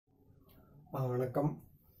வணக்கம்.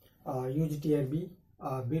 UGTRB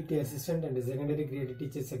BT Assistant and Secondary Graded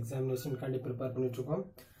Teachers Examination காண்டி prepare பண்ணிட்டுருக்கோம்.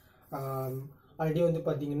 ஆல்ரெடி வந்து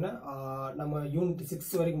பார்த்தீங்கன்னா நம்ம யூனிட்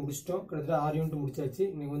 6 வரைக்கும் முடிச்சிட்டோம். கிட்டத்தட்ட 6 யூனிட் முடிச்சாச்சு.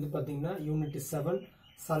 இன்னைக்கு வந்து பார்த்தீங்கன்னா யூனிட் 7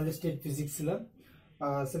 சாலிட் ஸ்டேட் ஃபிசிக்ஸில்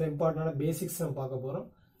சில இம்பார்ட்டண்டான பேசிக்ஸ் நம்ம பார்க்க போகிறோம்.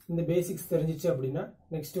 இந்த பேசிக்ஸ் தெரிஞ்சிச்சு அப்படின்னா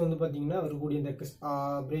நெக்ஸ்ட் வந்து பார்த்தீங்கன்னா வரக்கூடிய இந்த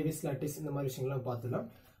பிரேவிஸ் லாட்டிஸ் இந்த மாதிரி விஷயங்கள்லாம் பார்த்துக்கலாம்.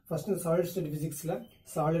 ஃபர்ஸ்ட் இந்த சாலிட் ஸ்டேட் ஃபிசிக்ஸில்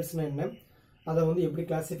சாலிட்ஸ்னால் என்ன, அதை வந்து எப்படி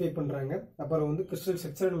கிளாஸிஃபை பண்ணுறாங்க, அப்புறம் வந்து கிறிஸ்டல்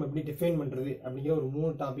ஸ்ட்ரக்சரை நம்ம எப்படி டிஃபைன் பண்ணுறது அப்படிங்கிற ஒரு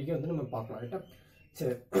 3 டாப்பிக்கை வந்து நம்ம பார்க்கலாம். ரைட்டா?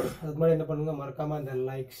 சரி, அதுக்கு முன்னாடி என்ன பண்ணுங்க, மறக்காமல் அந்த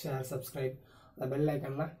லைக், ஷேர், சப்ஸ்கிரைப், அந்த பெல்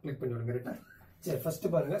ஐக்கான்லாம் கிளிக் பண்ணி விடுங்க. ரைட்டா? சரி, ஃபர்ஸ்ட்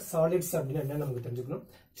பாருங்க, சாலிட்ஸ் அப்படின்னா என்ன நமக்கு தெரிஞ்சுக்கணும்.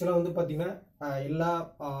 ஆக்சுவலாக வந்து பார்த்தீங்கன்னா எல்லா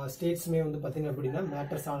ஸ்டேட்ஸுமே வந்து பார்த்தீங்கன்னா அப்படின்னா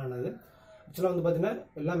மேட்டர்ஸ் ஆனது. ஆக்சுவலாக வந்து பார்த்தீங்கன்னா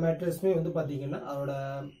எல்லா மேட்டர்ஸுமே வந்து பார்த்தீங்கன்னா அதோட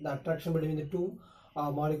attraction between the two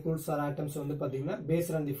molecules R atoms வந்து பார்த்தீங்கன்னா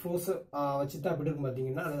பேஸ்ட் ஆன் தி ஃபோர்ஸ் வச்சு தான் அப்படி இருக்கும்.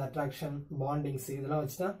 பார்த்தீங்கன்னா அந்த அட்ராக்ஷன், பாண்டிங்ஸ் இதெல்லாம்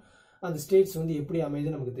வச்சு தான் அந்த ஸ்டேட்ஸ் வந்து எப்படி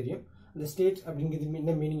அமையுது நமக்கு தெரியும். அந்த ஸ்டேட் அப்படிங்கிறது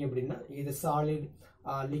என்ன மீனிங் அப்படின்னா இது solid,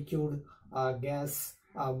 liquid, case,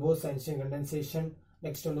 Bose condensation,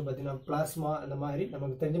 next வந்து பார்த்தீங்கன்னா பிளாஸ்மா, அந்த மாதிரி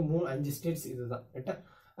நமக்கு தெரிஞ்ச 5 ஸ்டேட்ஸ் இதுதான். ரைட்டா?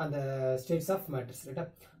 அந்த ஸ்டேட்ஸ் ஆஃப் மேட்டர்ஸ். ரைட்டா?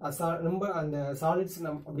 ரொம்ப அந்த சாலிட்ஸ்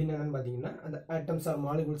அப்படின்னு என்னன்னு பார்த்தீங்கன்னா அந்த ஆட்டம்ஸ் ஆர்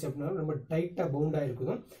மாலிகூல்ஸ் அப்படின்னா ரொம்ப டைட்டாக பவுண்டாக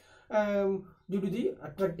இருக்குதும் due to the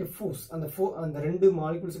attractive force. அந்த ரெண்டு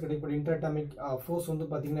மாலிகூல்ஸ் கிடைக்கப்பட்ட இன்டர்அட்டாமிக் ஃபோர்ஸ் வந்து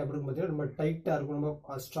பார்த்தீங்கன்னா எப்படி இருக்கும் பார்த்தீங்கன்னா ரொம்ப டைட்டாக இருக்கும்,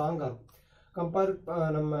 ரொம்ப ஸ்ட்ராங்காக இருக்கும்.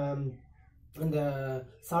 நம்ம இந்த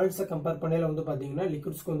சாலிட்ஸை கம்பேர் பண்ணையில் வந்து பார்த்தீங்கன்னா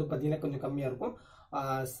லிக்விட்ஸ்க்கு வந்து பார்த்தீங்கன்னா கொஞ்சம் கம்மியாக இருக்கும்,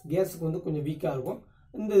 கேஸுக்கு வந்து கொஞ்சம் வீக்காக இருக்கும்.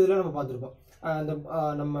 இந்த இதில் நம்ம பார்த்துருப்போம். அந்த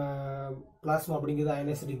நம்ம பிளாஸ்மா அப்படிங்கிறது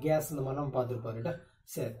அயனைஸ்டு கேஸ் இந்த மாதிரிலாம் நம்ம பார்த்துருப்போம். ரைட்டா?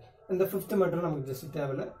 சரி, இந்த 5th மேட்டர் நமக்கு ஜஸ்ட்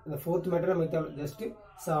தேவையில்லை. இந்த 4th மேட்டர் நமக்கு தேவை. ஜஸ்ட்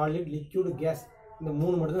சாலிட், லிக்யூட், கேஸ், இந்த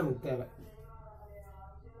 3 மட்டும் தான் நமக்கு தேவை.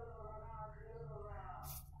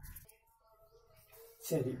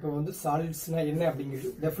 சரி, இப்போ வந்து சாலிட்ஸ்னா என்ன அப்படிங்கிறது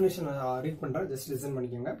டெஃபினேஷன் ரீட் பண்ணுறேன், ஜஸ்ட் லிசன்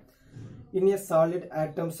பண்ணிக்கோங்க. In a solid,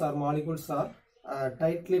 atoms or molecules are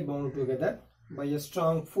tightly bound together by a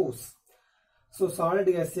strong force. So solid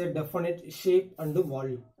has a definite shape and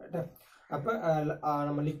volume. அப்போ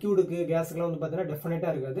நம்ம லிக்யூடுக்கு கேஸுக்கெல்லாம் வந்து பார்த்தீங்கன்னா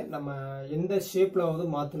டெஃபினட்டாக இருக்காது. நம்ம எந்த ஷேப்பில் வந்து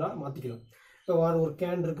மாற்றிக்கலாம். இப்போ ஒரு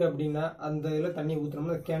கேன் இருக்குது அப்படின்னா அந்த இதில் தண்ணி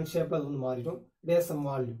ஊற்றுனோம்னா அந்த கேன் ஷேப்பில் அது வந்து மாறிடும். டேசம்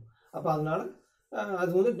வால்யூம். அப்போ அதனால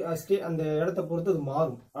அது வந்து அந்த இடத்த பொறுத்து அது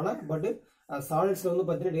மாறும். ஆனால் பட் சாலிட்ஸில் வந்து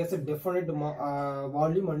பார்த்தீங்கன்னா definite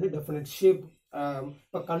volume and definite shape.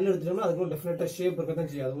 இப்போ கல் எடுத்துட்டோம்னா அதுக்கு டெஃபினட்டாக ஷேப் இருக்க தான்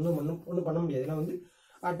செய்யும். அது ஒன்றும் பண்ண முடியாது. ஏன்னா வந்து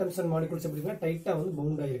ஆட்டம்ஸ் அண்ட் மாலிகூல்ஸ் எப்படின்னா டைட்டாக வந்து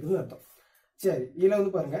பவுண்ட் ஆகிருக்குதுன்னு அர்த்தம். சரி, இதில்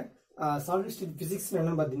வந்து பாருங்க, சாலிட் ஸ்டேட் பிசிக்ஸ்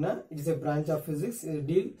என்னன்னு பார்த்தீங்கன்னா it is a branch of physics.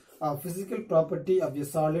 Deal physical property of a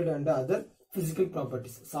solid and other physical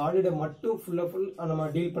properties. சாலிடை மட்டும் ஃபுல்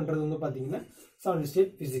நம்ம டீல் பண்ணுறது வந்து பார்த்தீங்கன்னா சாலிட்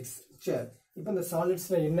ஸ்டேட் பிசிக்ஸ். சரி, இப்போ இந்த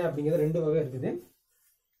சாலிட்ஸ்ல என்ன அப்படிங்கிறது 2 வகை இருக்குது.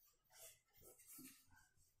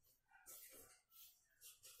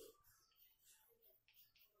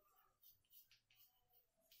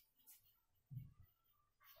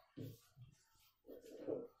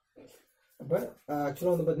 இப்போ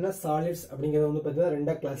ஆக்சுவலாக வந்து பார்த்தீங்கன்னா சாலிட்ஸ் அப்படிங்கிறத வந்து பார்த்தீங்கன்னா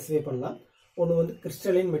 2ஆக கிளாஸிஃபை பண்ணலாம். ஒன்று வந்து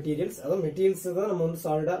கிறிஸ்டலைன் மெட்டீரியல்ஸ், அதாவது மெட்டீரியல்ஸ் தான் நம்ம வந்து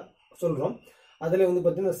சாலிடாக சொல்கிறோம். அதில் வந்து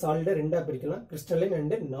பார்த்தீங்கன்னா சாலிடை 2ஆக பிரிக்கலாம், கிறிஸ்டலைன்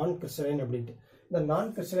அண்டு நான் கிறிஸ்டலைன் அப்படின்ட்டு. இந்த நான்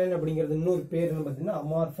கிறிஸ்டலைன் அப்படிங்கிறது இன்னொரு பேர் என்ன பார்த்தீங்கன்னா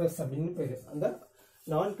அமார்ஃபஸ் அப்படின்னு பேர். அந்த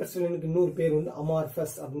நான் கிறிஸ்டலைனுக்கு இன்னொரு பேர் வந்து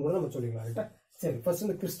அமார்ஃபஸ் அப்படின்னு கூட நம்ம சொல்லிக்கலாம். ரைட்டா? சரி, ஃபர்ஸ்ட்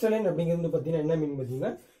இந்த கிறிஸ்டலைன் அப்படிங்கிறது வந்து பார்த்தீங்கன்னா என்ன மீன்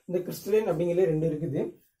பார்த்தீங்கன்னா இந்த கிறிஸ்டலைன் அப்படிங்கிறதுல 2 இருக்குது.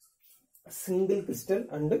 Single crystal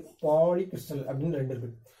and poly crystal அப்படின்னு 2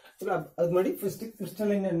 இருக்குது. அதுக்கு முன்னாடி ஃபர்ஸ்ட்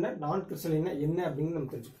கிறிஸ்டலைன் என்ன, நான் கிறிஸ்டலைன் என்ன அப்படின்னு நம்ம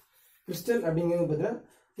தெரிஞ்சுக்கணும். கிறிஸ்டல் அப்படிங்கிறது பார்த்தீங்கன்னா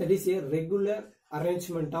that is a regular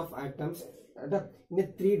arrangement of atoms in a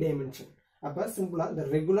 3 dimension. அப்போ சிம்பிளா the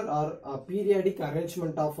regular or periodic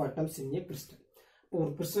arrangement of atoms in a crystal.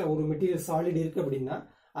 ஒரு மெட்டீரியல் சாலிட் இருக்கு அப்படின்னா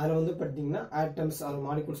அதில் வந்து பார்த்தீங்கன்னா ஆட்டம்ஸ் ஆர்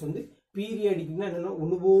மாலிகூல்ஸ் வந்து பீரியாடிக்னா என்னன்னா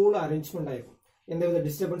ஒன்று போல அரேஞ்ச்மெண்ட் ஆயிருக்கும், எந்த வித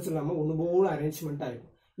டிஸ்டர்பன்ஸ் இல்லாமல் ஒன்று போல அரேஞ்ச்மெண்ட்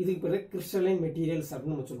ஆயிருக்கும். இதுக்கு பிறகு கிறிஸ்டலைன் மெட்டீரியல்ஸ்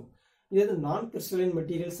அப்படின்னு நம்ம சொல்லுவோம். இது நான் கிறிஸ்டலைன்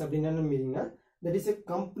மெட்டீரியல்ஸ் அப்படின்னா என்ன மீனிங்னா that is a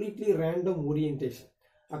completely random orientation.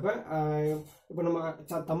 அப்போ இப்போ நம்ம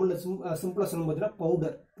தமிழில் சிம்பிளாக சொல்லணும் பார்த்தீங்கன்னா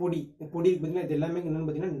பவுடர், பொடி பார்த்தீங்கன்னா இது எல்லாமே என்னென்னு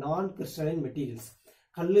பார்த்தீங்கன்னா நான் கிறிஸ்டலைன் மெட்டீரியல்ஸ்.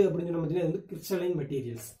 கல் அப்படின்னு சொன்ன பார்த்தீங்கன்னா இது வந்து கிறிஸ்டலைன்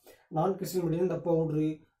மெட்டீரியல்ஸ். நான் கிறிஸ்டலைன் மெட்டீரியல் இந்த பவுடரு,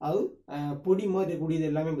 அது பொடி மாதிரி இருக்கக்கூடியது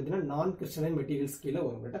எல்லாமே பார்த்தீங்கன்னா நான் கிறிஸ்டலைன் மெட்டீரியல்ஸ் கீழே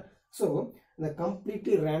வரும். ரைட்டா? ஸோ இந்த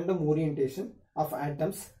completely random orientation of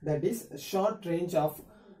atoms that is short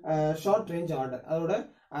range order. அதோட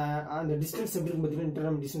அந்த டிஸ்டன்ஸ் எப்படி இருக்கும் பார்த்தீங்கன்னா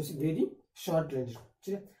internal distance very short range.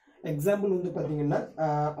 சரி, எக்ஸாம்பிள் வந்து பார்த்தீங்கன்னா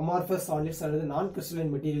அமார்ஃபஸ் சாலிட்ஸ் அல்லது நான்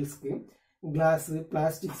கிறிஸ்டலைன் மெட்டீரியல்ஸ்க்கு கிளாஸு,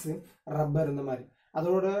 பிளாஸ்டிக்ஸு, ரப்பர் இந்த மாதிரி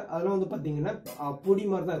அதெல்லாம் வந்து பார்த்தீங்கன்னா பொடி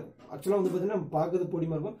மாதிரி தான் இருக்கும். ஆக்சுவலாக வந்து பார்த்தீங்கன்னா பார்க்கறது பொடி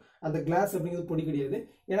மாதிரி இருக்கும். அந்த கிளாஸ் அப்படிங்கிறது பொடி கிடையாது.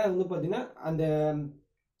 ஏன்னா வந்து பார்த்தீங்கன்னா அந்த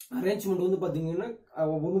அரேஞ்ச்மெண்ட் வந்து பார்த்தீங்கன்னா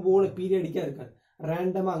ஒன்று போல பீரியடிக்காக இருக்காது,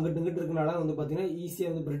 ரேண்டமாக அங்கிட்டு இங்கிட்டு இருக்கனால வந்து பார்த்தீங்கன்னா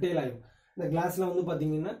ஈஸியாக வந்து பிரிட்டைல் ஆகிடும். இந்த கிளாஸில் வந்து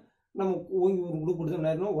பார்த்தீங்கன்னா நம்ம ஓங்கி ஒரு குடு கொடுத்தா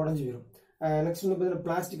நேரம் உடஞ்சி போயிடும். நெக்ஸ்ட் வந்து பார்த்தீங்கன்னா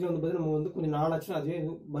பிளாஸ்டிக்கில் வந்து பார்த்தீங்கன்னா நம்ம வந்து கொஞ்சம் நாளாச்சுன்னா அதுவே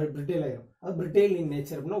பிரிட்டைல் ஆகிடும். அது பிரிட்டைல் இன்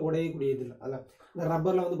நேச்சர் அப்படின்னா உடையக்கூடியது இல்லை. அதான் இந்த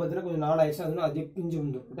ரப்பரில் வந்து பார்த்தீங்கன்னா கொஞ்சம் நாள் ஆயிடுச்சு அதுனா அதே பிஞ்சு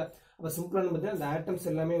வந்துடும். அப்போ சிம்பிளாக பார்த்தீங்கன்னா அந்த ஆட்டம்ஸ்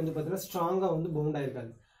எல்லாமே வந்து பார்த்தீங்கன்னா ஸ்ட்ராங்காக வந்து பவுண்ட்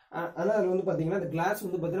ஆயிருக்காது. ஆனால் அதில் வந்து பார்த்தீங்கன்னா அந்த கிளாஸ்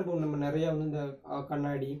வந்து பார்த்தீங்கன்னா இப்போ நம்ம நிறையா வந்து இந்த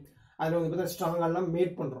கண்ணாடி அதில் வந்து பார்த்தீங்கன்னா ஸ்ட்ராங்காலாம்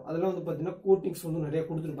மேட் பண்ணுறோம். அதெல்லாம் வந்து பார்த்தீங்கன்னா கோட்டிங்ஸ் வந்து நிறைய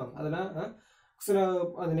கொடுத்துருப்பாங்க. அதெல்லாம் சில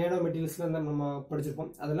அந்த நேனோ மெட்டீரியல்ஸ்லாம் நம்ம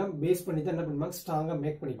படிச்சிருப்போம். அதெல்லாம் பேஸ் பண்ணி தான் என்ன பண்ணுவாங்க, ஸ்ட்ராங்காக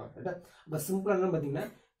மேக் பண்ணிப்பாங்க. ரைட்டா? அப்போ சிம்பிளாக பார்த்தீங்கன்னா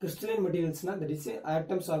crystalline மெட்டீரியல்ஸ்னா that is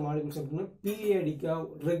atoms R molecules அப்படின்னா பீரியாடிக்காக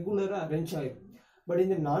ரெகுலராக அரேஞ்ச் ஆகிடும். பட்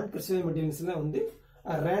இந்த நான் கிறிஸ்டலைன் மெட்டீரியல்ஸ்லாம் வந்து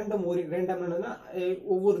ரேண்டம் ரேண்டம்னா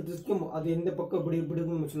ஒவ்வொரு இதுக்கும் அது எந்த பக்கம் இப்படி இப்படி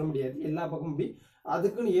இருக்குன்னு சொல்ல முடியாது. எல்லா பக்கமும் இப்படி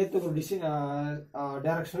அதுக்குன்னு ஏற்ற ஒரு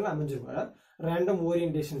டைரக்ஷனில் அமைஞ்சிருக்கும். ரேண்டம்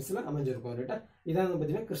ஓரியன்டேஷன்ஸில் அமைஞ்சிருக்கும். ரைட்டா? இதான் வந்து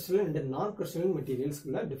பார்த்தீங்கன்னா கிறிஸ்டலைன் அண்ட் நான் கிறிஸ்டலைன்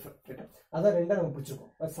மெட்டீரியல்ஸ்க்குள்ள டிஃபரெண்ட். ரைட்டா? அதான் ரெண்டாக நம்ம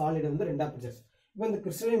பிடிச்சிருக்கோம். சாலிட் வந்து ரெண்டாக பிடிச்சிருச்சு. இப்போ இந்த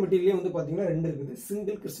கிறிஸ்டலைன் மெட்டீரியலே வந்து பார்த்தீங்கன்னா ரெண்டு இருக்குது,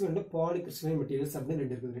 single crystalline and poly crystalline materials அப்படின்னு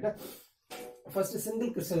ரெண்டு இருக்குது. ரைட்டா? ஃபர்ஸ்ட்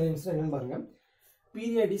சிங்கிள் கிறிஸ்டலைன்ஸ் என்னன்னு பாருங்க.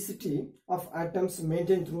 Periodicity of atoms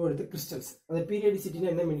maintained throughout the crystals. அந்த periodicity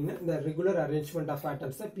என்ன மீனிங்னா இந்த ரெகுலர் அரேஞ்ச்மெண்ட் ஆஃப்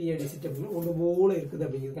ஆட்டம்ஸ் தான் periodicity அப்படின்னு ஒன்று போல இருக்குது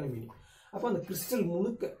அப்படிங்கிறதுக்கான மீனிங். அப்போ அந்த கிறிஸ்டல்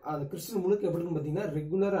முழுக்க எப்படி இருக்குன்னு பார்த்தீங்கன்னா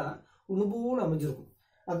ரெகுலராக ஒன்று போல அமைஞ்சிருக்கும்.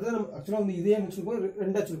 அதுதான் நம்ம ஆக்சுவலாக வந்து இதே வச்சுருக்கோம்,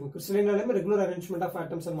 ரெண்டாக வச்சுருக்கோம். கிறிஸ்டலைனாலுமே regular arrangement of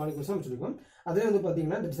atoms and molecules வச்சுருக்கோம். அதே வந்து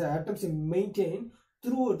பார்த்தீங்கன்னா atoms maintain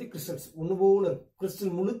through out the crystals ஒன்று போல இருக்கும்.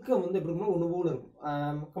 கிறிஸ்டல் முழுக்க வந்து எப்படி இருக்குன்னா ஒன்று போல இருக்கும்,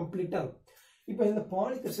 கம்ப்ளீட்டாக இருக்கும். இப்போ இந்த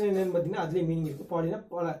பாலி கிறிஸ்டலைன் என்னன்னு பார்த்தீங்கன்னா அதுலேயே மீனிங் இருக்குது. பாலினா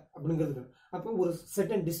பல அப்படிங்கிறது. அப்போ ஒரு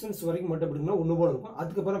செர்டன் டிஸ்டன்ஸ் வரைக்கும் மட்டும் எப்படின்னா ஒன்று போல இருக்கும்,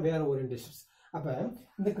 அதுக்கப்புறம் வேற ஓரியன்டேஷன்ஸ். அப்போ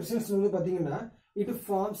இந்த கிறிஸ்டல்ஸ் வந்து பார்த்தீங்கன்னா இட்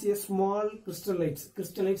ஃபார்ம்ஸ் ஏ ஸ்மால்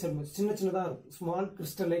கிறிஸ்டலைட்ஸ் சின்ன சின்னதாக இருக்கும், ஸ்மால்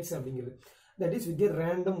கிறிஸ்டலைட்ஸ் அப்படிங்கிறது. That is with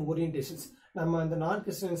random orientations. நம்ம அந்த நான்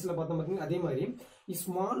கிறிஸ்டலைன்ஸில் பார்த்தோம் பார்த்தீங்கன்னா அதே மாதிரி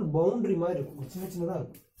ஸ்மால் பவுண்டரி மாதிரி இருக்கும், சின்ன சின்னதாக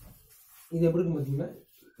இருக்கும். இது எப்படி இருக்கும் பார்த்தீங்கன்னா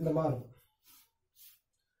இந்த மாதிரி இருக்கும்.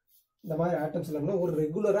 இந்த மாதிரி ஆட்டம்ஸ் எல்லாம் ஒரு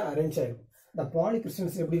ரெகுலராக அரேஞ்ச் ஆகிடும். இந்த பாலி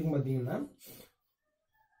கிறிஸ்டல்ஸ் எப்படி இருக்கும் பார்த்தீங்கன்னா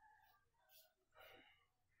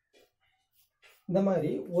இந்த மாதிரி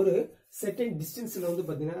ஒரு செர்டன் டிஸ்டன்ஸ்ல வந்து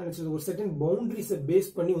பார்த்தீங்கன்னா ஒரு செர்டன் பவுண்டரிஸை பேஸ்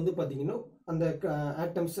பண்ணி வந்து பார்த்தீங்கன்னா அந்த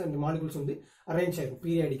ஆட்டம்ஸ் அந்த மாலிகுல்ஸ் வந்து அரேஞ்ச் ஆகிடும்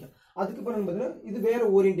பீரியாடிக்கா. அதுக்கப்புறம் பார்த்தீங்கன்னா இது வேற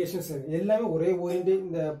ஓரியன்டேஷன்ஸ் எல்லாமே ஒரே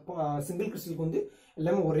இந்த சிங்கிள் கிறிஸ்டலுக்கு வந்து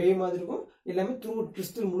எல்லாமே ஒரே மாதிரி இருக்கும், எல்லாமே த்ரூ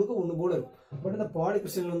கிறிஸ்டல் முழுக்க ஒன்று போல இருக்கும். பட் இந்த பாலி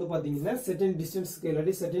கிறிஸ்டல் வந்து பார்த்தீங்கன்னா செர்டன் டிஸ்டன்ஸ்க்கு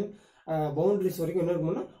இல்லாட்டி செர்டன் பவுண்டரிஸ் வரைக்கும் என்ன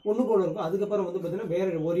இருக்கும்னா ஒன்று போல இருக்கும். அதுக்கப்புறம் வந்து பார்த்தீங்கன்னா வேற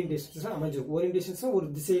ஓரியன்டேஷன்ஸ் அமைஞ்சிருக்கும். ஓரியன்டேஷன்ஸ் ஒரு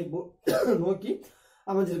திசையை நோக்கி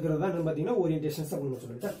அமைஞ்சிருக்கிறது தான் பார்த்தீங்கன்னா ஓரியன்டேஷன்ஸ் அப்படின்னு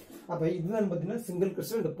சொல்லிட்டு. அப்போ இதுதான் பார்த்தீங்கன்னா single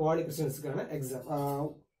crystal and poly கிறிஸ்டல்ஸ்க்கான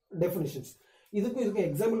definitions. இதுக்கும்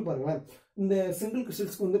எக்ஸாம்பிள் பாருங்களேன். இந்த சிங்கிள்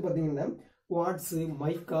கிறிஸ்டல்ஸ்க்கு வந்து பார்த்தீங்கன்னா குவார்ட்ஸ்,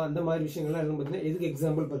 மைக்கா அந்த மாதிரி விஷயங்கள்லாம் என்ன பார்த்தீங்கன்னா எதுக்கு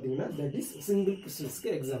எக்ஸாம்பிள் பார்த்தீங்கன்னா that is single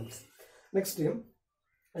கிறிஸ்டல்ஸ்க்கு examples. Next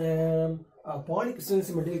poly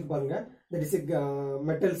crystals material பாருங்க. தட் இஸ்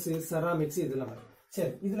மெட்டல்ஸ், செராமிக்ஸ் இதெல்லாம்.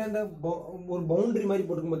 சரி, இதுல இந்த ஒரு பவுண்டரி மாதிரி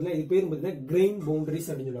போட்டுக்கும் பார்த்தீங்கன்னா இது பேர் பார்த்தீங்கன்னா கிரெயின் பவுண்டரிஸ்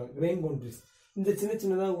அப்படின்னு சொல்லுவாங்க. கிரெயின் பவுண்டரிஸ் இந்த சின்ன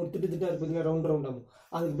சின்னதாக ஒரு திட்டா இருப்பீங்கன்னா ரவுண்ட் ஆகும்,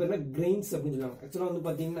 அதுக்கு பேர் கிரெயின்ஸ் அப்படின்னு சொல்லுவாங்க. ஆக்சுவலாக வந்து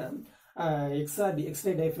பார்த்தீங்கன்னா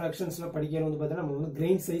எக்ஸ்ரே டைஃப்ராக்ஷன்ஸ்லாம் படிக்கிற வந்து பார்த்தீங்கன்னா நம்ம வந்து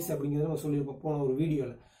கிரெயின் சைஸ் அப்படிங்கிறத நம்ம சொல்லியிருப்போம் போன ஒரு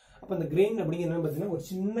வீடியோவில். அப்போ அந்த கிரெயின் அப்படிங்கிறது பார்த்தீங்கன்னா ஒரு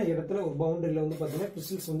சின்ன இடத்துல ஒரு பவுண்டரியில் வந்து பார்த்தீங்கன்னா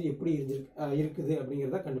கிறிஸ்டல்ஸ் வந்து எப்படி இருக்குது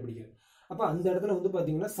அப்படிங்கிறத கண்டுபிடிக்கிறது. அப்போ அந்த இடத்துல வந்து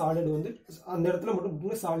பார்த்தீங்கன்னா சாலிட் வந்து அந்த இடத்துல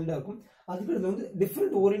மட்டும் சாலிடாக இருக்கும், அதுக்கு வந்து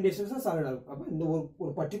டிஃப்ரெண்ட் ஓரியன்டேஷன்ஸ் தான் சாலிடாக இருக்கும். அப்போ இந்த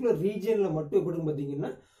ஒரு பர்டிகுலர் ரீஜனில் மட்டும் எப்படி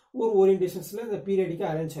பார்த்தீங்கன்னா ஒரு ஓரியன்டேஷன்ஸில் இந்த பீரியடிக்காக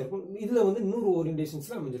அரேஞ்ச் ஆயிருக்கும். இதில் வந்து இன்னொரு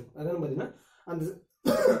ஓரியன்டேஷன்ஸில் அமைஞ்சிருக்கும். அதான் பார்த்தீங்கன்னா அந்த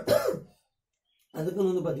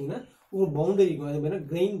அதுக்குன்னு வந்து பார்த்தீங்கன்னா ஒரு பவுண்டரி இருக்கும், அது மாதிரி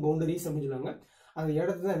கிரெயின் பவுண்டரிஸ் அப்படின்னு சொல்லுவாங்க. அந்த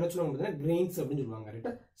இடத்துல தான் என்ன சொல்லுவாங்க பார்த்தீங்கன்னா கிரெயின்ஸ் அப்படின்னு சொல்லுவாங்க.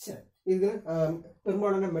 ரைட்டா? சரி, இது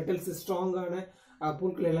பெரும்பாலான மெட்டல்ஸ் ஸ்ட்ராங்கான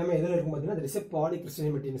பொருட்கள் எல்லாமே எதில் இருக்கும் பார்த்தீங்கன்னா தட் இஸ் பாலி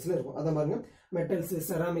கிறிஸ்டலைன் மெட்டீரியல்ஸ்ல இருக்கும். அதை பாருங்க மெட்டல்ஸ்,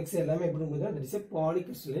 செராமிக்ஸ் எல்லாமே எப்படி பார்த்தீங்கன்னா that is poly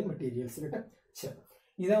crystalline materials. ரைட்டா? சரி,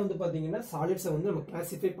 இதான் வந்து பார்த்தீங்கன்னா சாலிட்ஸை வந்து நம்ம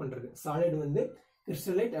கிளாசிஃபை பண்ணுறது. சாலிட் வந்து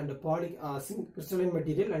கிறிஸ்டலைட் and poly crystalline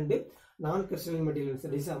material and நான் crystalline materials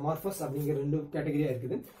that is amorphous அப்படிங்கிற ரெண்டு கேட்டகரியா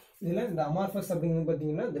இருக்குது. இதில் இந்த அமார்ஃபஸ் அப்படிங்கிறது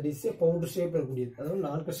பார்த்தீங்கன்னா தட் இஸ் பவுடர் ஷேப் இருக்கக்கூடியது, அதாவது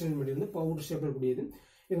நான் கிறிஸ்டலைன் மெட்டீரியல் வந்து பவுடர் ஷேப் இருக்கக்கூடியது.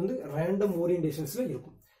 இது வந்து ரேண்டம் ஓரியன்டேஷன்ஸ்ல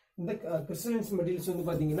இருக்கும். இந்த கிறிஸ்டலைன் மெட்டீரியல்ஸ் வந்து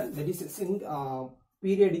பார்த்தீங்கன்னா தட் இஸ்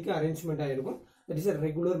பீரியடிக்கு அரேஞ்ச்மெண்ட் ஆகிருக்கும், தட் இஸ்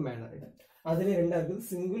ரெகுலர் மேனர். அதுலேயே ரெண்டா இருக்குது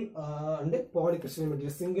single and poly crystalline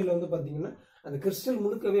material. Single வந்து பார்த்தீங்கன்னா அந்த கிறிஸ்டல்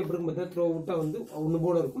முழுக்கவே எப்படி பார்த்தீங்கன்னா த்ரோ அவுட்டா வந்து ஒன்று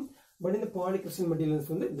போல இருக்கும். பட் இந்த பாலி கிறிஸ்டல்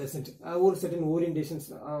மெட்டீரியல்ஸ் வந்து ஒரு செர்டன் ஓரியன்டேஷன்ஸ்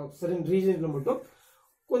செர்டன் ரீஜன்ல மட்டும்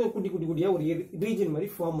கொஞ்சம் குட்டியா ஒரு ரீஜன் மாதிரி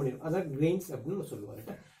ஃபார்ம் பண்ணிடும். அதான் கிரெயின்ஸ் அப்படின்னு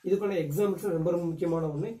சொல்லுவாங்க. இதுக்கான எக்ஸாம்பிள்ஸ் ரொம்ப முக்கியமான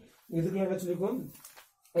ஒன்று. இதுக்குள்ள என்ன சொல்லிருக்கோம்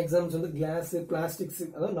எக்ஸாம்பிள்ஸ் வந்து கிளாஸ், பிளாஸ்டிக்ஸ்,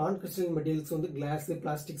 அதாவது நான் கிறிஸ்டலைன் மெட்டீரியல்ஸ் வந்து கிளாஸ்,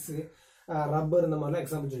 பிளாஸ்டிக்ஸ், ரப்பர் இந்த மாதிரிலாம்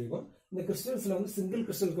எக்ஸாம்பிள் சொல்லியிருக்கோம். இந்த கிறிஸ்டல்ஸில் வந்து சிங்கிள்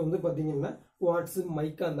கிறிஸ்டலுக்கு வந்து பார்த்தீங்கன்னா குவார்ட்ஸ்,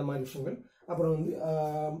 மைக்கா அந்த மாதிரி விஷயங்கள். அப்புறம் வந்து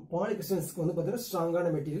பாலி கிறிஸ்டல்ஸ்க்கு வந்து பார்த்தீங்கன்னா ஸ்ட்ராங்கான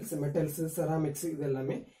மெட்டீரியல்ஸ், மெட்டல்ஸ், செராமிக்ஸ் இது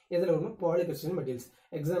எல்லாமே எதில் வரணும்? Poly crystal materials.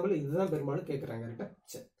 எக்ஸாம்பிள் இதுதான் பெரும்பாலும் கேட்குறாங்க. ரைட்டா?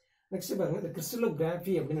 சரி, நெக்ஸ்ட் பாருங்க, இந்த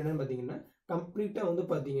கிறிஸ்டலோகிராஃபி அப்படின்னு என்னன்னு பார்த்தீங்கன்னா கம்ப்ளீட்டாக வந்து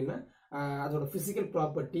பார்த்தீங்கன்னா அதோட பிசிக்கல்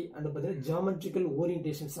ப்ராப்பர்ட்டி அண்ட் பார்த்தீங்கன்னா geometrical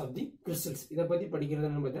orientations of the crystals இதை பற்றி படிக்கிறது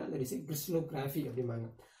பார்த்தீங்கன்னா தட் இஸ் கிறிஸ்டலோகிராஃபி அப்படிம்பாங்க.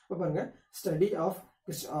 இப்போ பாருங்க, study of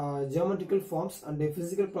geometrical forms and the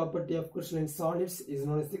physical property of crystalline solids is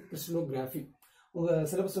known as the crystallography. உங்க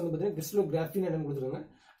சிலபஸ் வந்து பார்த்தீங்கன்னா கிறிஸ்டலோகிராஃபின்னு என்னன்னு கொடுத்துருக்காங்க.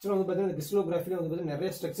 ஆக்சுவலாக வந்து பார்த்தீங்கன்னா கிறிஸ்டலோகிராஃபியில் வந்து பார்த்தீங்கன்னா நிறைய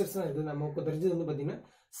ஸ்ட்ரக்சர்ஸ் தான் இருக்குது. நமக்கு தெரிஞ்சது வந்து பார்த்தீங்கன்னா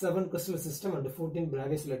 7 crystal system and 14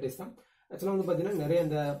 Bravais lattice தான். ஆக்சுவலாக வந்து பார்த்தீங்கன்னா நிறைய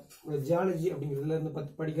இந்த ஜியாலஜி அப்படிங்கிறதுல இருந்து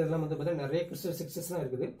படிக்கிறதுலாம் வந்து பார்த்தீங்கன்னா நிறைய கிறிஸ்டல் ஸ்ட்ரக்சர்ஸ் தான்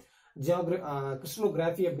இருக்குது.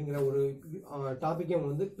 கிறிஸ்டலோகிராஃபி அப்படிங்கிற ஒரு டாப்பிக்கே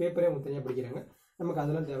அவங்க வந்து பேப்பரே அவங்க தனியாக படிக்கிறாங்க. நமக்கு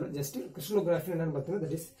அதெல்லாம் தேவை. ஜஸ்ட் கிறிஸ்டலோகிராஃபி என்னன்னு பார்த்தீங்கன்னா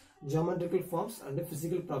that is geometrical forms and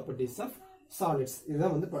physical properties of solids.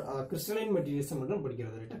 இதுதான் வந்து crystalline materials மட்டும்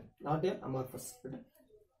படிக்கிறது. ரைட்டா? Not a amorphous. ரைட்டா?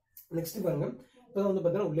 நெக்ஸ்ட் பாருங்க, இப்போ வந்து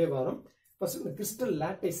பார்த்தீங்கன்னா உள்ளே வரோம். ஃபர்ஸ்ட் இந்த கிறிஸ்டல்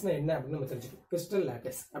லாட்டிஸ்னா என்ன அப்படின்னு நம்ம தெரிஞ்சுக்கணும். கிறிஸ்டல்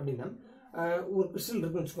லாட்டிஸ் அப்படின்னா ஒரு கிறிஸ்டல்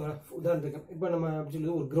இருக்குன்னு வச்சுக்கோங்க. உதாரணத்துக்கு இப்போ நம்ம அப்படி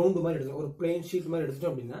சொல்லி ஒரு கிரவுண்டு மாதிரி எடுத்துக்கோம், ஒரு பிளெயின் ஷீட் மாதிரி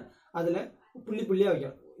எடுத்துட்டோம் அப்படின்னா அதில் புள்ளி புள்ளியாக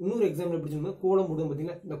வைக்கலாம். இன்னொரு எக்ஸாம்பிள் எப்படி சொல்லும்போது கோலம் போடுவோம்.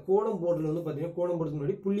 பார்த்தீங்கன்னா இந்த கோலம் போர்டில் வந்து பார்த்தீங்கன்னா கோலம் போடுறதுக்கு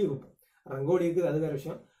முன்னாடி புள்ளி வைப்போம். ரங்கோலி இருக்குது, அது வேற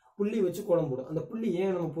விஷயம். புள்ளி வச்சு கோலம் போடும். அந்த புள்ளி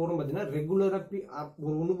ஏன் நம்ம போடுறோம் பார்த்தீங்கன்னா ரெகுலராக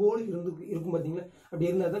ஒரு ஒன்று போல் இருக்கும். பார்த்தீங்கன்னா அப்படி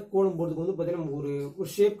இருந்தால் தான் கோலம் போடுறதுக்கு வந்து பார்த்தீங்கன்னா நமக்கு ஒரு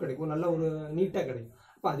ஷேப் கிடைக்கும், நல்லா ஒரு நீட்டாக கிடைக்கும்.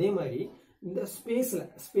 அப்போ அதே மாதிரி இந்த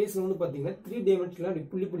ஸ்பேஸில் வந்து பார்த்தீங்கன்னா 3 dimensional அப்படி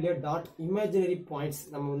புள்ளி புள்ளியாக டாட் இமேஜினரி பாயிண்ட்ஸ்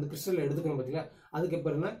நம்ம வந்து கிறிஸ்டலில் எடுத்துக்கணும். பார்த்தீங்கன்னா அதுக்கு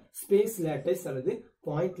அப்புறம் தான் ஸ்பேஸ் லேட்டைஸ் அல்லது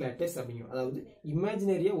பாயிண்ட் லேட்டைஸ் அப்படிங்கும். அதாவது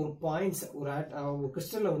இமேஜினரியா ஒரு பாயிண்ட்ஸ் ஒரு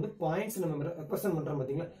கிறிஸ்டலில் வந்து பாயிண்ட்ஸ் நம்ம ரெப்ரசென்ட் பண்ணுறோம்.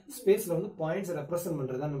 பார்த்தீங்கன்னா ஸ்பேஸில் வந்து பாயிண்ட்ஸ் ரெப்ரசென்ட்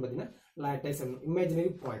பண்ணுறதான்னு பார்த்தீங்கன்னா lattice and imaginary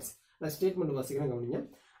points. நான் ஸ்டேட்மெண்ட் வாசிக்கிறேன், கவனிங்க.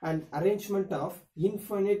 An arrangement of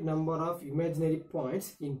infinite number of imaginary points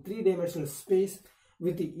in 3-dimensional space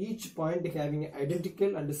with each point having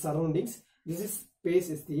identical and surroundings. This is space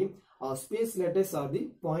is the space lattice or the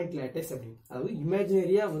point lattice அப்படி. அதாவது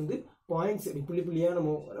இமேஜினரியா வந்து points புள்ளி புள்ளியா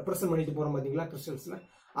நம்ம represent பண்ணிட்டு போறோம் பார்த்தீங்களா கிறிஸ்டல்ஸ்ல,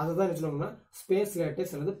 அதை தான் என்ன சொல்லுவாங்கன்னா ஸ்பேஸ்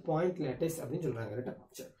லேட்டிஸ் அல்லது பாயிண்ட் லேட்டிஸ் அப்படின்னு சொல்றாங்க. ரைட்டா?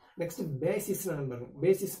 நெக்ஸ்ட் பேசிஸ் பாருங்க.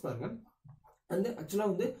 பேசிஸ் பாருங்க, அந்த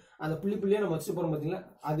ஆக்சுவலாக வந்து அந்த புள்ளி புள்ளியாக நம்ம வச்சுட்டு போகிறோம் பார்த்தீங்களா,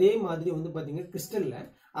 அதே மாதிரி வந்து பார்த்தீங்கன்னா கிறிஸ்டலில்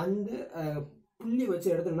அந்த புள்ளி வச்ச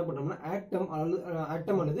இடத்துல என்ன பண்ணுறோம்னா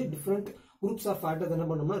ஆட்டம் ஆனது டிஃப்ரெண்ட் குரூப்ஸ் ஆஃப் ஆட்டத்தை என்ன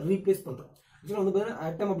பண்ணோம்னா ரீப்ளேஸ் பண்ணுறோம். ஆக்சுவலாக வந்து பார்த்தீங்கன்னா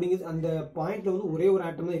ஆட்டம் அப்படிங்கிறது அந்த பாயிண்ட்ல வந்து ஒரே ஒரு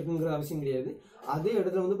ஆட்டம் தான் இருக்குங்கிற அவசியம் கிடையாது. அதே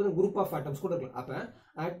இடத்துல வந்து பார்த்தீங்கன்னா குரூப் ஆஃப் ஆட்டம்ஸ் கூட இருக்கலாம். அப்போ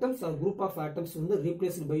atoms or group of atoms வந்து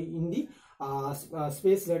replaced by in the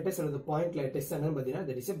space லேட்டஸ் அல்லது பாயிண்ட் லேட்டஸ் என்னன்னு பார்த்தீங்கன்னா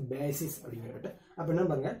தட் இஸ் எ பேசிஸ் அப்படிங்கிறது. அப்போ என்ன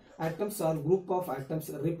பாருங்க, atoms or group of atoms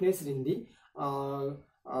replaced in the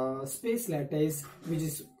space lattice which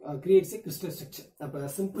is creates a crystal structure. அப்ப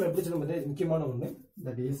simple எப்படி சொல்ல பார்த்தா முக்கியமான ஒண்ணு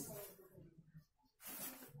that is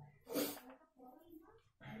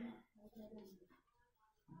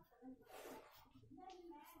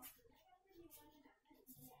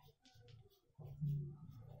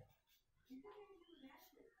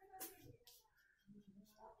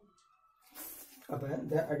அப்ப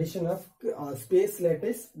the addition of space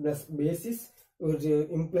lattice plus basis which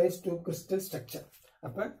implies to crystal structure.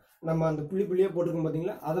 அப்ப நம்ம அந்த புள்ளி புள்ளியா போட்டுருக்கோம்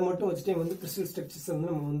பாத்தீங்களா, அதை மட்டும் வச்சுட்டே வந்து கிறிஸ்டல் ஸ்ட்ரக்சர்ஸ் வந்து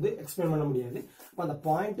நம்ம வந்து எக்ஸ்பிளைன் பண்ண முடியாது. அப்ப அந்த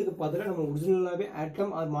பாயிண்ட்டுக்கு பதிலாக நம்ம ஒரிஜினலாவே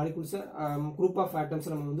ஆட்டம் R molecules group of atoms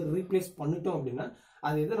நம்ம வந்து ரீப்ளேஸ் பண்ணிட்டோம் அப்படின்னா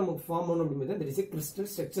அது எதை நமக்கு ஃபார்ம் பண்ணணும் அப்படின்னா தெர் இஸ் கிறிஸ்டல்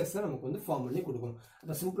ஸ்ட்ரக்சர்ஸ் நமக்கு வந்து ஃபார்ம் பண்ணி கொடுக்கும்.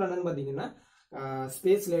 அப்ப சிம்பிளா என்னன்னு பாத்தீங்கன்னா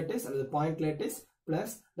ஸ்பேஸ் லேட்டிஸ் அல்லது point lattice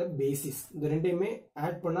plus the basis இந்த ரெண்டையுமே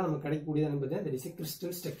ஆட் பண்ணா நமக்கு கிடைக்கக்கூடியது பார்த்தீங்கன்னா தெர் இஸ்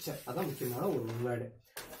கிறிஸ்டல் ஸ்ட்ரக்சர். அதான் முக்கியமான ஒரு வேர்டு.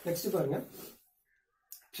 நெக்ஸ்ட் பாருங்க,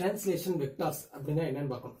 டிரான்ஸ்லேஷன் வெக்டார்ஸ் அப்படின்னா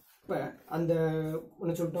என்னன்னு பார்க்கணும். இப்போ அந்த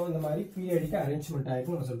ஒன்று சொல்லிட்டோம், இந்த மாதிரி பீரியடிக்காக அரேஞ்ச்மெண்ட்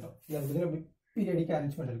ஆகிருக்குன்னு நம்ம சொல்லிட்டோம். இது பார்த்தீங்கன்னா பீரியடிக்காக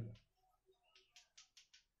அரேஞ்ச்மெண்ட் இருக்கு.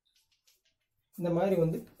 இந்த மாதிரி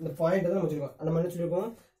வந்து இந்த பாயிண்ட் தான் நம்ம சொல்லிருக்கோம். நம்ம என்ன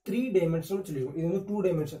சொல்லியிருக்கோம், 3 dimensional சொல்லியிருக்கோம். இது வந்து 2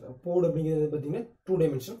 dimension போர்டு அப்படிங்கிறது பார்த்தீங்கன்னா 2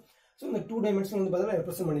 dimension. ஸோ இந்த 2 dimension வந்து பார்த்தீங்கன்னா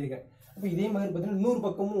ரெப்ரசென்ட் பண்ணியிருக்கேன். அப்போ இதே மாதிரி பார்த்தீங்கன்னா இன்னொரு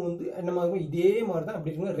பக்கமும் வந்து என்ன மாதிரி இதே மாதிரி தான்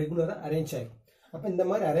அப்படி இருக்கும், ரெகுலராக அரேஞ்ச் ஆகிருக்கும். அப்போ இந்த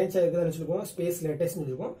மாதிரி அரேஞ்ச் ஆகிருக்குன்னு சொல்லிருக்கோம், ஸ்பேஸ் லேட்டஸ்ட்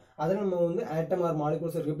சொல்லியிருக்கோம். அதை நம்ம வந்து ஆட்டம் ஆர்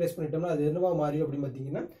மாலிகுல்ஸ் ரீப்ளேஸ் பண்ணிட்டோம்னா அது என்னவா மாறி அப்படின்னு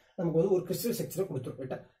பார்த்தீங்கன்னா நமக்கு வந்து ஒரு கிறிஸ்டல் ஸ்ட்ரக்சரை கொடுத்துரும்.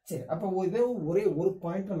 ரைட்டா? சரி, அப்போ இதே ஒரே ஒரு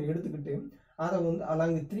பாயிண்ட் நம்ம எடுத்துக்கிட்டு அதை வந்து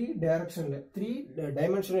அலாங் 3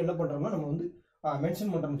 dimensional என்ன பண்ணுறோம்னா நம்ம வந்து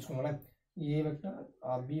மென்ஷன் பண்ணுறோம்னு வச்சுக்கோங்களேன். ஏ vector,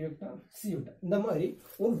 B vector, C vector, இந்த மாதிரி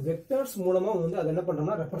ஒரு வெக்டார்ஸ் மூலமா வந்து அதை என்ன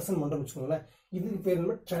பண்றோம்னா ரெப்ரசென்ட் பண்றோம்னு வச்சுக்கோங்களேன். இதுக்கு பேர்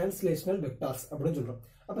என்ன, டிரான்ஸ்லேஷனல் வெக்டார்ஸ் அப்படின்னு சொல்றோம்.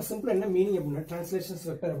 அப்ப சிம்பிளா என்ன மீனிங் அப்படின்னா டிரான்ஸ்லேஷன்ஸ்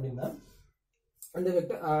வெக்டார் அப்படின்னா அந்த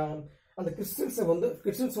வெக்டார் அந்த கிறிஸ்டல்ஸை வந்து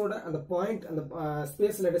கிறிஸ்டல்ஸோட அந்த பாயிண்ட் அந்த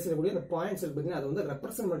ஸ்பேஸ் லேட்டஸ்ட் இருக்கக்கூடிய அந்த பாயிண்ட்ஸ் பார்த்தீங்கன்னா அதை வந்து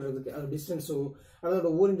ரெப்ரசென்ட் பண்ணுறதுக்கு அது டிஸ்டன்ஸோ அதோட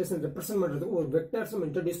ஓரியன்டேஷன் ரெப்ரசென்ட் பண்ணுறதுக்கு ஒரு வெக்டார்ஸ் நம்ம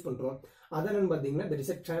இன்ட்ரடியூஸ் பண்ணுறோம். அதை என்னன்னு பார்த்தீங்கன்னா that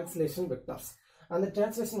is a translation vectors. அந்த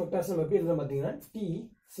டிரான்ஸ்லேஷன் வெக்டார்ஸ் நம்ம எப்படி எழுதலாம் பார்த்தீங்கன்னா T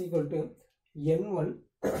 = n1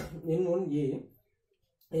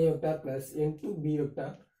 a vector plus n2 b vector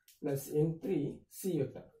plus n3 c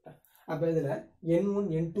vector. அப்போ இதில் n1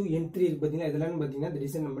 n2 n3 இருக்கு பார்த்தீங்கன்னா இதெல்லாம் பார்த்தீங்கன்னா that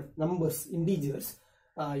is a numbers integers.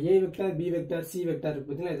 a vector b vector c vector இருக்கு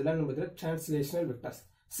பார்த்தீங்கன்னா இதெல்லாம் நம்ம பார்த்தீங்கன்னா டிரான்ஸ்லேஷனல் வெக்டார்ஸ்.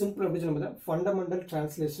 சிம்பிள் அப்படி சொல்ல பார்த்தீங்கன்னா ஃபண்டமெண்டல்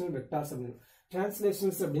டிரான்ஸ்லேஷனல் வெக்டார்ஸ் அப்படின்னு.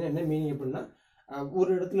 டிரான்ஸ்லேஷன்ஸ் அப்படின்னா என்ன மீனிங் அப்படின்னா ஒரு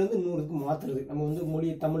இடத்துல இருந்து இன்னொருக்கு மாற்றுறது. நம்ம வந்து மொழி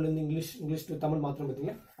தமிழ்லேருந்து இங்கிலீஷ் டு தமிழ் மாற்றணும்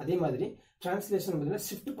பார்த்தீங்கன்னா அதே மாதிரி டிரான்ஸ்லேஷன் பார்த்தீங்கன்னா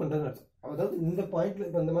ஷிஃப்ட் பண்ணுறதுன்னு அர்த்தம். அதாவது இந்த பாயிண்ட்ல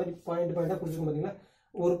இப்போ இந்த மாதிரி பாயிண்டாக குறிச்சிருக்கோம் பார்த்தீங்கன்னா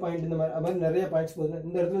ஒரு பாயிண்ட் இந்த மாதிரி நிறைய பாயிண்ட்ஸ் போகுதுன்னா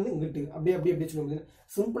இந்த இடத்துல இருந்து இங்கிட்டு அப்படியே சொல்ல முடியாது.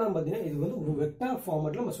 சிம்பிளாக பார்த்தீங்கன்னா இது வந்து ஒரு வெக்டார்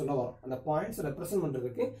ஃபார்மேட்டில் நம்ம சொல்ல வரோம். அந்த பாயிண்ட்ஸ் ரெப்ரசென்ட்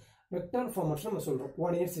பண்ணுறதுக்கு வெக்டார் ஃபார்மேட்ஸ் நம்ம சொல்கிறோம்.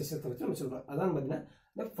 கோஆர்டினேட் சிஸ்டத்தை வச்சு நம்ம சொல்கிறோம். அதான் பார்த்தீங்கன்னா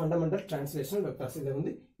இந்த ஃபண்டமெண்டல் டிரான்ஸ்லேஷனல் வெக்டார்ஸ். இதை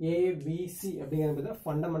வந்து ABC அப்படிங்கிறது பார்த்தீங்கன்னா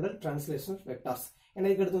ஃபண்டமெண்டல் டிரான்ஸ்லேஷனல் வெக்டார்ஸ். ஏன்னா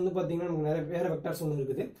இதுக்கு அடுத்து வந்து பார்த்தீங்கன்னா நமக்கு நிறைய வேறு வெக்டார்ஸ் ஒன்று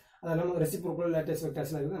இருக்குது. அதெல்லாம் நமக்கு ரெசிப்ரோக்கல் லேட்டஸ்ட்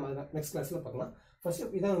வெக்டார்ஸ்லாம் இருக்குது. நம்ம நெக்ஸ்ட் கிளாஸில் பார்க்கலாம். ஃபர்ஸ்ட்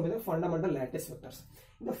இதான் பார்த்தீங்கன்னா ஃபண்டமெண்டல் லேட்டஸ்ட் வெக்டார்ஸ்.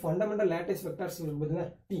 இந்த ஃபண்டமெண்டல் லேட்டஸ்ட் வெக்டார்ஸ் பார்த்தீங்கன்னா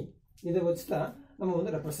T இதை வச்சுட்டா நம்ம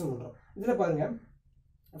வந்து ரெப்ரசென்ட் பண்ணுறோம். இதில் பாருங்க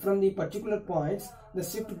from the particular points the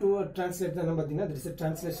shift to translate என்ன பார்த்தீங்கன்னா there is a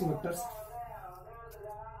translation vectors.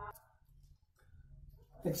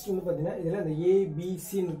 Next வந்து பார்த்தீங்கன்னா இதில் அந்த ABC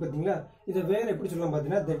பார்த்தீங்களா இதை வேற எப்படி சொல்லலாம்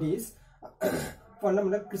பார்த்தீங்கன்னா that is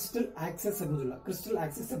fundamental crystal access அப்படின்னு சொல்லலாம். கிறிஸ்டல்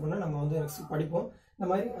ஆக்சஸ் அப்படின்னா நம்ம வந்து நெக்ஸ்ட் படிப்போம். இந்த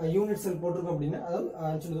மாதிரி யூனிட் செல் போட்டிருக்கோம் அப்படின்னா அதாவது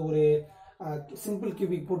சொல்லுறது ஒரு சிம்பிள்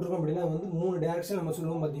கியூபிக் போட்டிருக்கோம் அப்படின்னா வந்து 3 டைரக்ஷன் நம்ம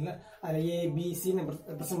சொல்லுவோம் பார்த்தீங்களா. அதில் ABC நம்ம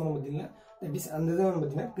ரெப்ரசென்ட் பண்ண பார்த்தீங்களா தட் இஸ் அந்த இதை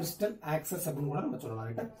பார்த்தீங்கன்னா கிறிஸ்டல் ஆக்சஸ் அப்படின்னு கூட நம்ம சொல்லலாம்.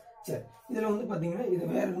 ரைட்டா சரி. இதில் வந்து பார்த்தீங்கன்னா இது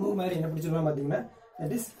வேற இன்னொரு மாதிரி என்ன எப்படி சொல்லலாம் பார்த்தீங்கன்னா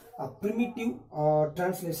that is primitive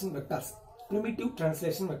translation vectors. Primitive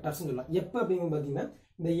translation vectors சொல்லலாம். எப்போ அப்படிங்கிறது பார்த்தீங்கன்னா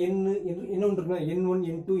இந்த n1 இருக்குன்னா n1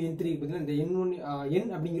 n2 n3 பார்த்தீங்கன்னா இந்த n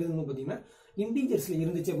அப்படிங்கிறது வந்து பார்த்தீங்கன்னா இன்டீஜர்ஸ்ல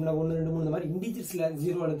இருந்துச்சு அப்படின்னா 1 2 3 இந்த மாதிரி இன்டீஜர்ஸ்ல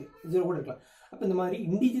 0 கூட இருக்கலாம். அப்போ இந்த மாதிரி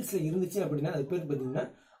இன்டீஜர்ஸ்ல இருந்துச்சு அப்படின்னா அது பேர் பார்த்தீங்கன்னா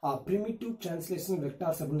பிரிமிட்டிவ் டிரான்ஸ்லேஷன்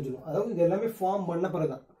வெக்டார்ஸ் அப்படின்னு சொல்லுவோம். அதாவது இது எல்லாமே ஃபார்ம் பண்ண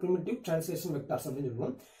பிறகுதான் பிரிமிட்டிவ் டிரான்ஸ்லேஷன் வெக்டார்ஸ் அப்படின்னு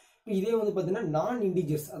சொல்லுவோம். இப்போ இதே வந்து பார்த்தீங்கன்னா நான்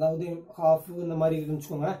இன்டீஜர்ஸ் அதாவது ஹாஃப் இந்த மாதிரி இருக்குன்னு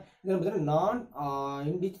வச்சுக்கோங்க. இதில் பார்த்தீங்கன்னா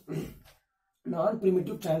நான்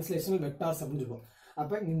பிரிமிட்டிவ் டிரான்ஸ்லேஷனல் வெக்டார்ஸ் அப்படின்னு சொல்லுவோம்.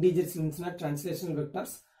 அப்போ இன்டீஜர்ஸ் இருந்துச்சுன்னா டிரான்ஸ்லேஷனல்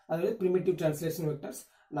வெக்டார்ஸ் அதாவது பிரிமிட்டிவ் டிரான்ஸ்லேஷன் வெக்டார்ஸ்.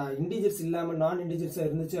 நான் இன்டீஜர்ஸ் இல்லாமல் நான் இன்டீஜர்ஸாக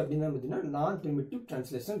இருந்துச்சு அப்படின்னா பார்த்தீங்கன்னா நான் பிரிமிட்டிவ்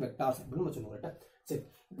டிரான்ஸ்லேஷன் வெக்டார்ஸ் அப்படின்னு நம்ம சொல்லுவோம். சரி.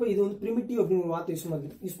 இப்போ இது வந்து பிரிமிட்டிவ் அப்படிங்கிற வார்த்தை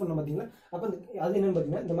யூஸ் பண்ண பார்த்தீங்களா. அப்போ அது என்னன்னு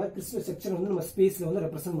பார்த்தீங்கன்னா இந்த மாதிரி கிறிஸ்டல் செக்ஷன் வந்து நம்ம ஸ்பேஸில் வந்து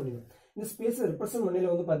ரெப்ரசென்ட் பண்ணிடுவோம். இந்த ஸ்பேஸை ரெப்ரசென்ட்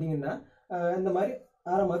பண்ணையில் வந்து பார்த்தீங்கன்னா இந்த மாதிரி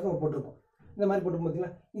ஆற மாதிரி நம்ம போட்டிருப்போம். இந்த மாதிரி போட்டு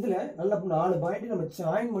பார்த்தீங்கன்னா இதில் நல்லா 4 பாயிண்ட் நம்ம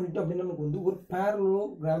ஜாயின் பண்ணிட்டோம் அப்படின்னு நமக்கு வந்து ஒரு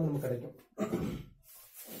பேரலோகிராம் நமக்கு கிடைக்கும்.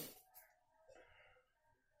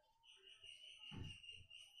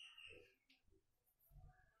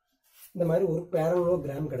 இந்த மாதிரி ஒரு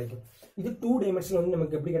பேரலோகிராம் கிடைக்கும். இது 2 டைமென்ஷன் வந்து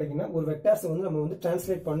நமக்கு எப்படி கிடைக்குன்னா ஒரு வெக்டார்ஸ் வந்து நம்ம வந்து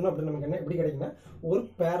டிரான்ஸ்லேட் பண்ணோம் அப்படின்னு நமக்கு என்ன எப்படி கிடைக்குன்னா ஒரு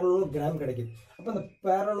பேரலோகிராம் கிடைக்குது. அப்போ அந்த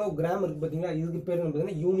பேரலோகிராம் இருக்கு பார்த்தீங்கன்னா இதுக்கு பேர்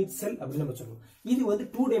பார்த்தீங்கன்னா யூனிட் செல் அப்படின்னு நம்ம சொல்லுவோம். இது வந்து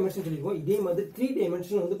 2 டைமென்ஷன் சொல்லியிருக்கோம். இதே மாதிரி 3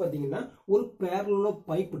 டைமென்ஷன் வந்து பார்த்தீங்கன்னா ஒரு பேரலோ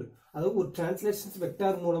பைப்டு அதாவது ஒரு டிரான்ஸ்லேஷன்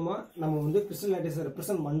வெக்டார் மூலமா நம்ம வந்து கிறிஸ்டல் லேட்டிஸை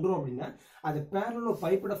ரெப்ரசென்ட் பண்றோம் அப்படின்னா அது பேரலோ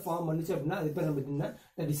பைப்போட ஃபார்ம் பண்ணுச்சு அப்படின்னா அது பேர் பார்த்தீங்கன்னா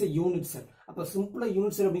that is a unit cell. அப்போ சிம்பிளா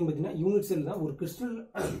யூனிட் செல் அப்படின்னு பார்த்தீங்கன்னா யூனிட் செல் தான் ஒரு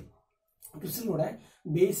கிறிஸ்டலோட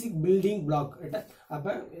பேசிக் பில்டிங் பிளாக்.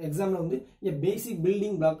 அப்போ எக்ஸாம்ல வந்து பேசிக்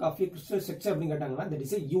building block of crystal structure அப்படின்னு கேட்டாங்கன்னா that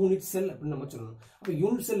is a unit cell அப்படின்னு நம்ம சொல்லணும். அப்போ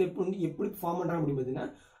யூனிட் செல் எப்படி ஃபார்ம் பண்றாங்க அப்படின்னு பார்த்தீங்கன்னா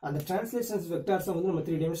அந்த டிரான்ஸ்லேஷன்ஸ் வெக்டார்ஸை வந்து நம்ம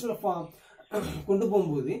 3 டைமென்ஷன்ல கொண்டு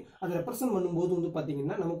போகும்போது அதை ரெப்ரசென்ட் பண்ணும்போது வந்து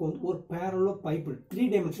பார்த்தீங்கன்னா நமக்கு வந்து ஒரு பேரலோ பைப்பு 3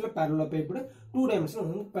 டைமென்ஷன்ல பேரலோ பைப்பு 2 டைமென்ஷன்ல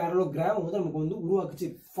வந்து பேரலோகிராம் வந்து நமக்கு வந்து உருவாக்குச்சு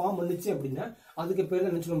ஃபார்ம் பண்ணுச்சு அப்படின்னா அதுக்கு பேர்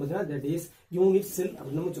தான் என்ன சொல்லுவோம் பார்த்தீங்கன்னா தட் இஸ் யூனிட் செல்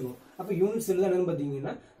அப்படின்னு நம்ம சொல்லுவோம். அப்போ யூனிட் செல் தான் என்னன்னு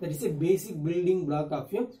பார்த்தீங்கன்னா that is a basic building block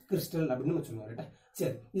of a crystal அப்படின்னு நம்ம சொல்லுவோம். ரைட்டா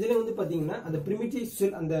சரி. இதுல வந்து பார்த்தீங்கன்னா அந்த பிரிமிட்டிவ்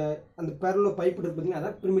செல் அந்த பேரலோ பைப் இருக்கு பார்த்தீங்கன்னா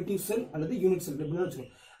அதான் பிரிமிட்டிவ் செல் அல்லது யூனிட் செல் அப்படின்னு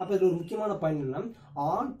வச்சுக்கோங்க. அப்போ இது ஒரு முக்கியமான பாயிண்ட் என்னன்னா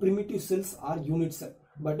all primitive cells R unit cell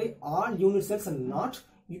but all unit cells and not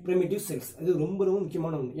primitive cells. இது ரொம்ப ரொம்ப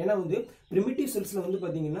முக்கியமான ஒன்று. ஏன்னா வந்து primitive cellsல வந்து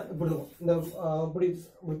பாத்தீங்கன்னா இப்படி இருக்கும். இந்த இப்படி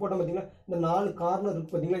போட்டா பாத்தீங்கன்னா இந்த 4 கார்னர்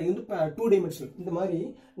இருக்கு பாத்தீங்கன்னா இது வந்து 2 டைமென்ஷனல். இந்த மாதிரி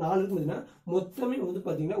 4 இருக்கு பாத்தீங்கன்னா மொத்தமே வந்து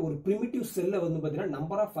பாத்தீங்கன்னா ஒரு primitive cellல வந்து பாத்தீங்கன்னா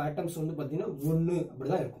நம்பர் ஆஃப் ஆட்டம்ஸ் வந்து பாத்தீங்கன்னா 1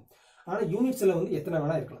 அப்படிதான் இருக்கும். ஆனா யூனிட் செல்ல வந்து எத்தனை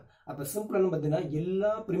வேணா இருக்கலாம். அப்ப சிம்பிளா என்ன பாத்தீங்கன்னா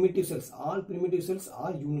எல்லா primitive cells all primitive cells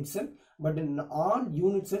are unit cell but all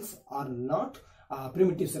unit cells are not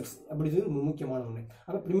primitive cells. அப்படி இது முக்கியமான ஒன்று.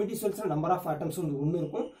 அப்ப primitive cells number of atoms வந்து 1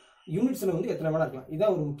 இருக்கும். யூனிட் செல்ல வந்து எத்தனை வேணா இருக்கலாம்.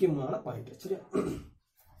 இதான் ஒரு முக்கியமான பாயிண்ட். சரியா?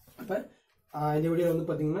 அப்ப இந்த வீடியோல வந்து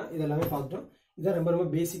பாத்தீங்கன்னா இதெல்லாம் பார்த்துட்டோம். இதான் ரொம்ப ரொம்ப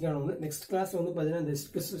பேசிக்கான ஒன்று. நெக்ஸ்ட் கிளாஸ் வந்து பார்த்தீங்கன்னா இந்த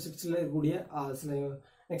ஸ்பெசிஃபிக்ஸில் இருக்கக்கூடிய சில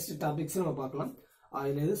நெக்ஸ்ட் டாபிக்ஸ் நம்ம பார்க்கலாம்.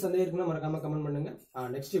 இதில் எது சந்தேகம் இருக்குன்னா மறக்காமல் கமெண்ட் பண்ணுங்கள்.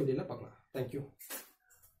 நெக்ஸ்ட் வீடியோவில் பார்க்கலாம். தேங்க்யூ.